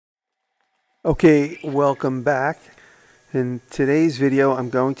Okay, welcome back. In today's video, I'm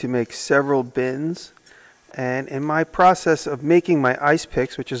going to make several bins. And in my process of making my ice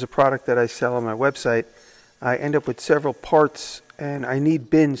picks, which is a product that I sell on my website, I end up with several parts and I need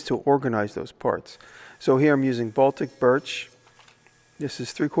bins to organize those parts. So here I'm using Baltic birch. This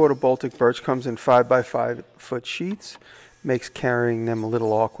is 3/4 Baltic birch, comes in 5x5 foot sheets, makes carrying them a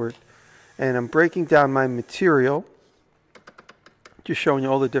little awkward. And I'm breaking down my material, just showing you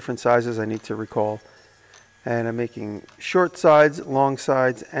all the different sizes I need to recall. And I'm making short sides, long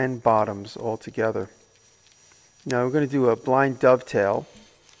sides, and bottoms all together. Now we're going to do a blind dovetail.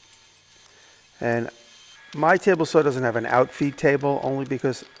 And my table saw doesn't have an outfeed table, only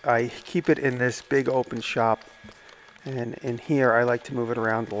because I keep it in this big open shop. And in here I like to move it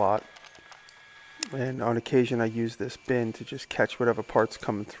around a lot. And on occasion I use this bin to just catch whatever parts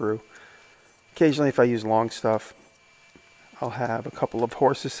coming through. Occasionally, if I use long stuff, I'll have a couple of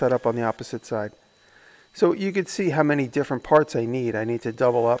horses set up on the opposite side. So you can see how many different parts I need. I need to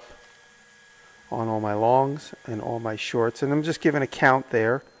double up on all my longs and all my shorts. And I'm just giving a count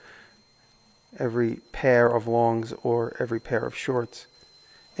there. Every pair of longs or every pair of shorts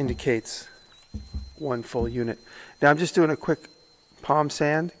indicates one full unit. Now I'm just doing a quick palm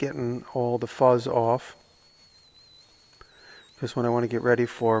sand, getting all the fuzz off. Because when I want to get ready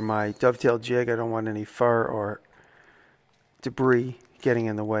for my dovetail jig, I don't want any fur or debris getting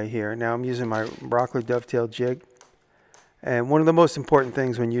in the way here. Now I'm using my Rockler Dovetail Jig. And one of the most important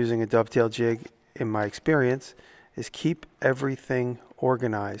things when using a dovetail jig, in my experience, is keep everything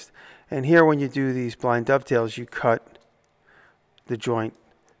organized. And here when you do these blind dovetails, you cut the joint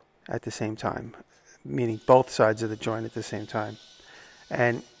at the same time, meaning both sides of the joint at the same time.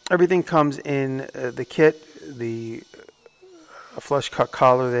 And everything comes in the kit. A flush cut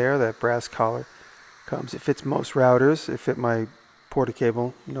collar there, that brass collar comes. It fits most routers. It fit my porta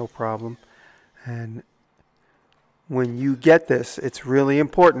cable, no problem. And when you get this, it's really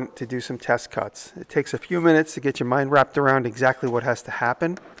important to do some test cuts. It takes a few minutes to get your mind wrapped around exactly what has to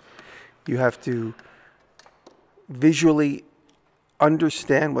happen. You have to visually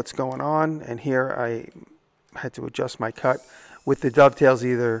understand what's going on. And here I had to adjust my cut with the dovetails,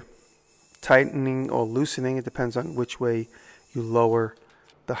 either tightening or loosening. It depends on which way you lower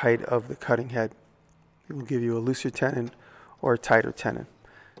the height of the cutting head. It will give you a looser tenon or a tighter tenon.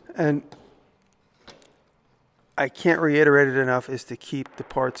 And I can't reiterate it enough, is to keep the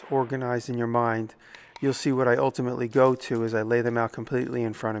parts organized in your mind. You'll see what I ultimately go to is I lay them out completely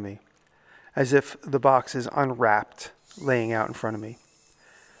in front of me, as if the box is unwrapped, laying out in front of me.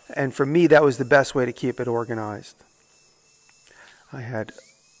 And for me, that was the best way to keep it organized. I had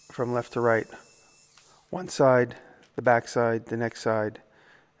from left to right, one side, the back side, the next side,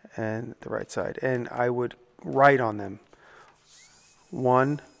 and the right side. And I would write on them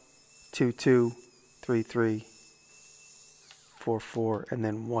 1, 2, 2, 3, 3, 4, 4, and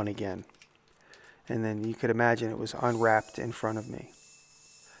then 1 again. And then you could imagine it was unwrapped in front of me.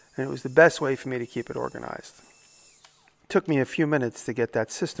 And it was the best way for me to keep it organized. It took me a few minutes to get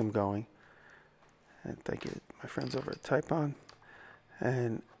that system going. And thank you, my friends over at Typon.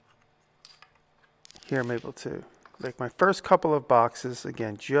 And here I'm able to make my first couple of boxes,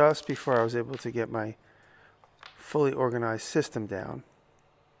 again, just before I was able to get my fully organized system down.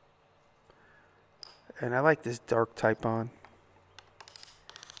 And I like this dark Typon.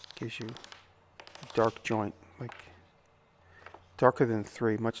 Gives you a dark joint, like darker than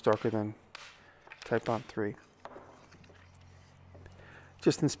 3, much darker than Typon 3.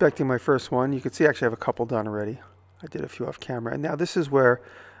 Just inspecting my first one. You can see actually I have a couple done already. I did a few off camera. And now this is where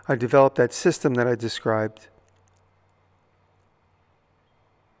I developed that system that I described,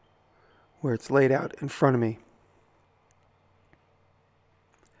 where it's laid out in front of me.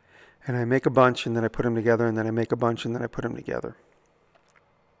 And I make a bunch and then I put them together, and then I make a bunch and then I put them together.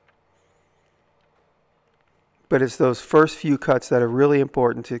 But it's those first few cuts that are really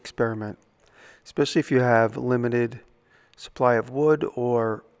important to experiment, especially if you have limited supply of wood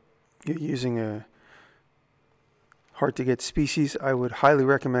or you're using a hard to get species. I would highly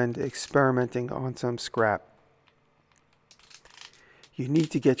recommend experimenting on some scrap. You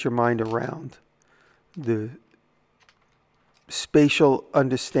need to get your mind around the spatial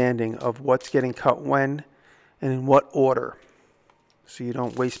understanding of what's getting cut when and in what order, so you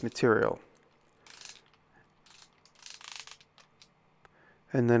don't waste material.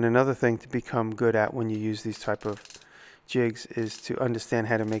 And then another thing to become good at when you use these type of jigs is to understand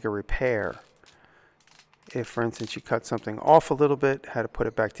how to make a repair. If, for instance, you cut something off a little bit, how to put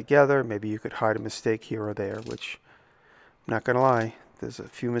it back together. Maybe you could hide a mistake here or there, which, I'm not going to lie, there's a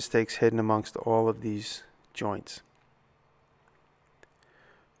few mistakes hidden amongst all of these joints.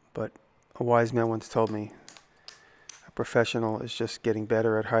 But a wise man once told me, a professional is just getting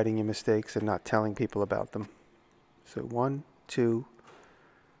better at hiding your mistakes and not telling people about them. So 1, 2,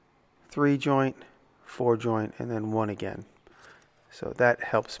 3 joint, 4 joint, and then 1 again. So that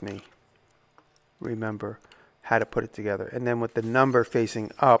helps me remember how to put it together. And then with the number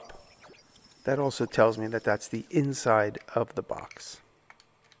facing up, that also tells me that that's the inside of the box.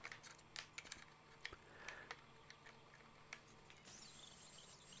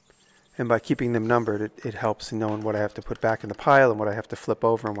 And by keeping them numbered, it helps in knowing what I have to put back in the pile and what I have to flip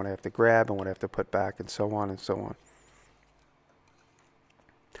over and what I have to grab and what I have to put back and so on and so on.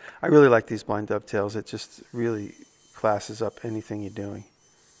 I really like these blind dovetails. It just really classes up anything you're doing.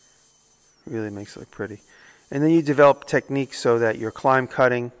 It really makes it look pretty. And then you develop techniques so that you're climb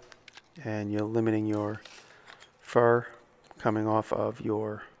cutting and you're limiting your fur coming off of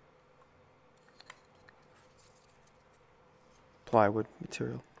your plywood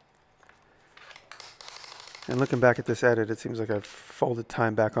material. And looking back at this edit, it seems like I've folded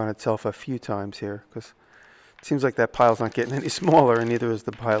time back on itself a few times here, because it seems like that pile's not getting any smaller, and neither is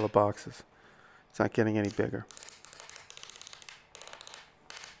the pile of boxes. It's not getting any bigger.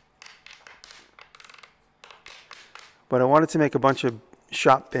 But I wanted to make a bunch of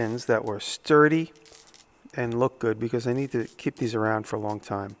shop bins that were sturdy and look good, because I need to keep these around for a long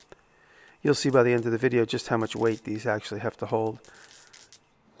time. You'll see by the end of the video just how much weight these actually have to hold.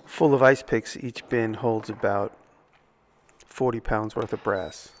 Full of ice picks, each bin holds about 40 pounds worth of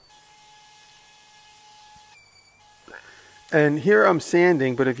brass. And here I'm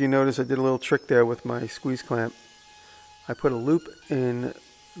sanding, but if you notice I did a little trick there with my squeeze clamp. I put a loop in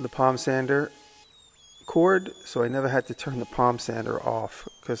the palm sander cord, so I never had to turn the palm sander off,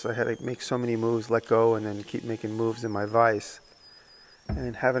 because I had to make so many moves, let go, and then keep making moves in my vise.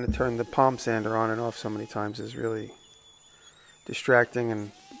 And having to turn the palm sander on and off so many times is really distracting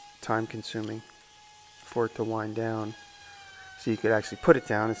and time consuming for it to wind down, so you could actually put it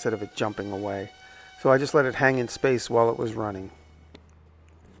down instead of it jumping away. So I just let it hang in space while it was running.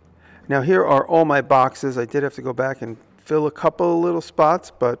 Now here are all my boxes. I did have to go back and fill a couple of little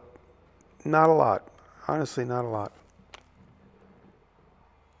spots, but not a lot. Honestly, not a lot.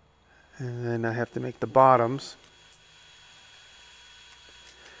 And then I have to make the bottoms.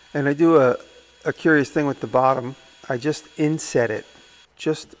 And I do a curious thing with the bottom. I just inset it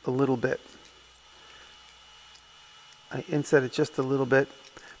just a little bit. I inset it just a little bit,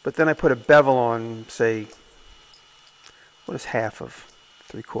 but then I put a bevel on, say, what is half of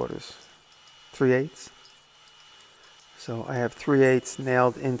 3/4? 3/8? So I have 3/8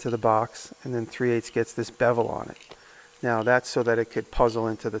 nailed into the box, and then 3/8 gets this bevel on it. Now that's so that it could puzzle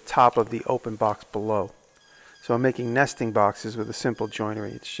into the top of the open box below. So I'm making nesting boxes with a simple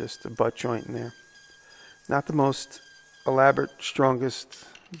joinery. It's just a butt joint in there. Not the most elaborate, strongest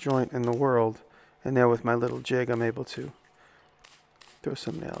joint in the world, and there with my little jig I'm able to throw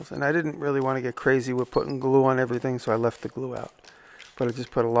some nails. And I didn't really want to get crazy with putting glue on everything, so I left the glue out, but I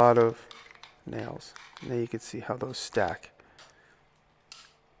just put a lot of nails, and there you can see how those stack.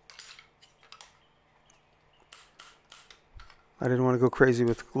 I didn't want to go crazy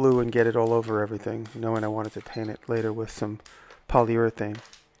with glue and get it all over everything, knowing I wanted to paint it later with some polyurethane.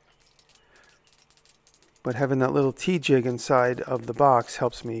 But having that little T-jig inside of the box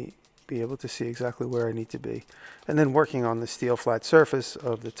helps me be able to see exactly where I need to be. And then working on the steel flat surface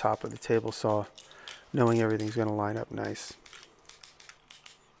of the top of the table saw, knowing everything's going to line up nice.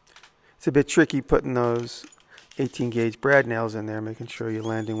 It's a bit tricky putting those 18 gauge brad nails in there, making sure you're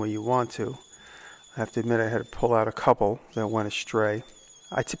landing where you want to. I have to admit I had to pull out a couple that went astray.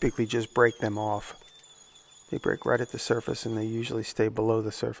 I typically just break them off. They break right at the surface, and they usually stay below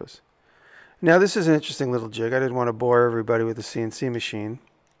the surface. Now this is an interesting little jig. I didn't want to bore everybody with the CNC machine.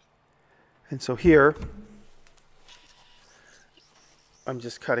 And so here, I'm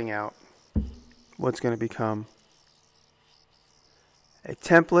just cutting out what's going to become a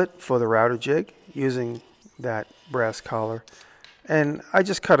template for the router jig using that brass collar. And I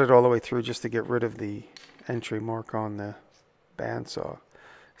just cut it all the way through just to get rid of the entry mark on the bandsaw.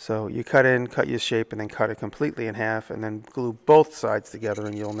 So you cut in, cut your shape, and then cut it completely in half, and then glue both sides together,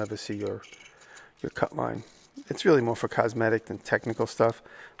 and you'll never see your cut line. It's really more for cosmetic than technical stuff.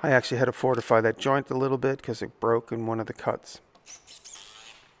 I actually had to fortify that joint a little bit because it broke in one of the cuts.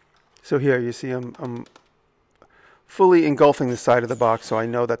 So here you see I'm fully engulfing the side of the box, so I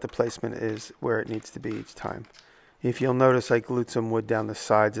know that the placement is where it needs to be each time. If you'll notice, I glued some wood down the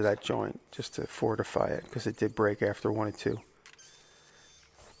sides of that joint just to fortify it, because it did break after 1 or 2.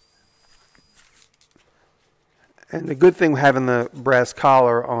 And the good thing having the brass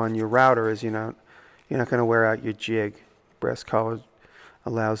collar on your router is you're not going to wear out your jig. Brass collar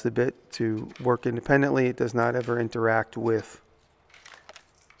allows the bit to work independently. It does not ever interact with,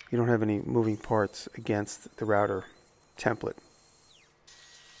 you don't have any moving parts against the router template.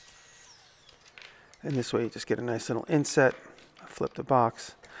 And this way you just get a nice little inset, flip the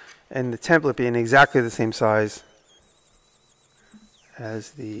box, and the template being exactly the same size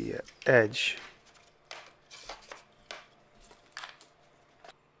as the edge.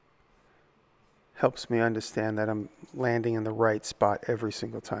 Helps me understand that I'm landing in the right spot every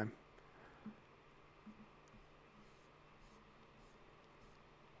single time.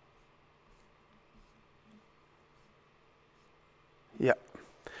 Yep.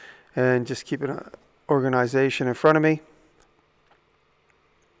 And just keep an organization in front of me.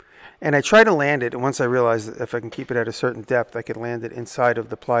 And I try to land it, and once I realize that if I can keep it at a certain depth, I can land it inside of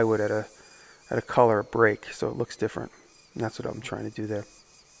the plywood at a color break, so it looks different. And that's what I'm trying to do there.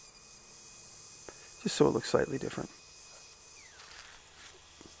 Just so it looks slightly different.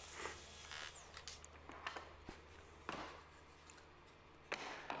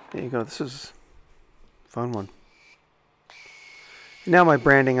 There you go. This is a fun one. Now my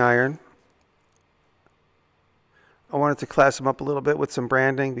branding iron. I wanted to class them up a little bit with some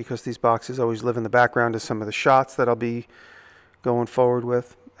branding because these boxes always live in the background of some of the shots that I'll be going forward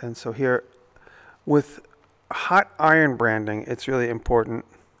with. And so here, with hot iron branding, it's really important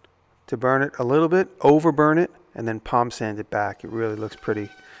to burn it a little bit, overburn it, and then palm sand it back. It really looks pretty.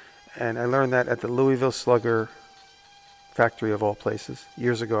 And I learned that at the Louisville Slugger factory of all places.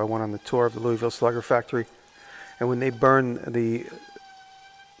 Years ago I went on the tour of the Louisville Slugger factory, and when they burn the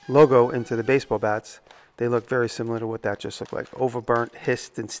logo into the baseball bats, they look very similar to what that just looked like. Overburnt,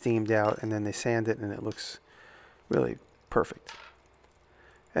 hissed, and steamed out, and then they sand it, and it looks really perfect.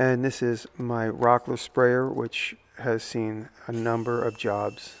 And this is my Rockler sprayer, which has seen a number of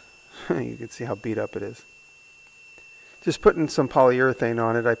jobs. You can see how beat up it is. Just putting some polyurethane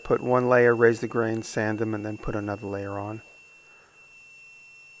on it. I put one layer, raise the grains, sand them, and then put another layer on.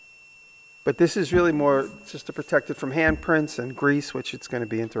 But this is really more just to protect it from handprints and grease, which it's going to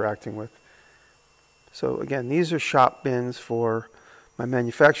be interacting with. So again, these are shop bins for my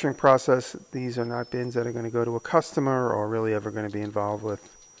manufacturing process. These are not bins that are going to go to a customer or really ever going to be involved with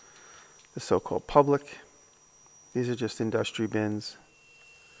the so-called public. These are just industry bins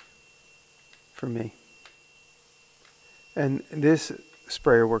for me. And this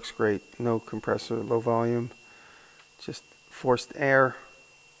sprayer works great. No compressor, low volume, just forced air.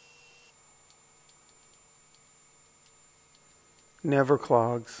 Never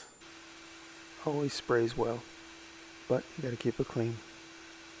clogs. Always sprays well, but you got to keep it clean.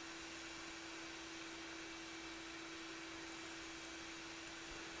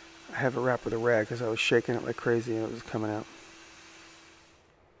 I have it wrapped with a rag because I was shaking it like crazy and it was coming out.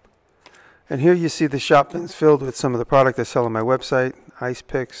 And here you see the shop bins filled with some of the product I sell on my website, ice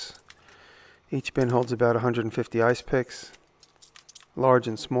picks. Each bin holds about 150 ice picks, large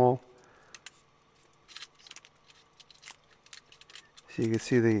and small. So you can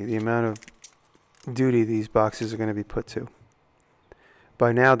see the amount of duty these boxes are going to be put to.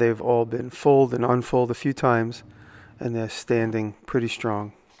 By now they've all been folded and unfolded a few times, and they're standing pretty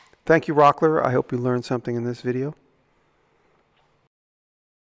strong. Thank you, Rockler. I hope you learned something in this video.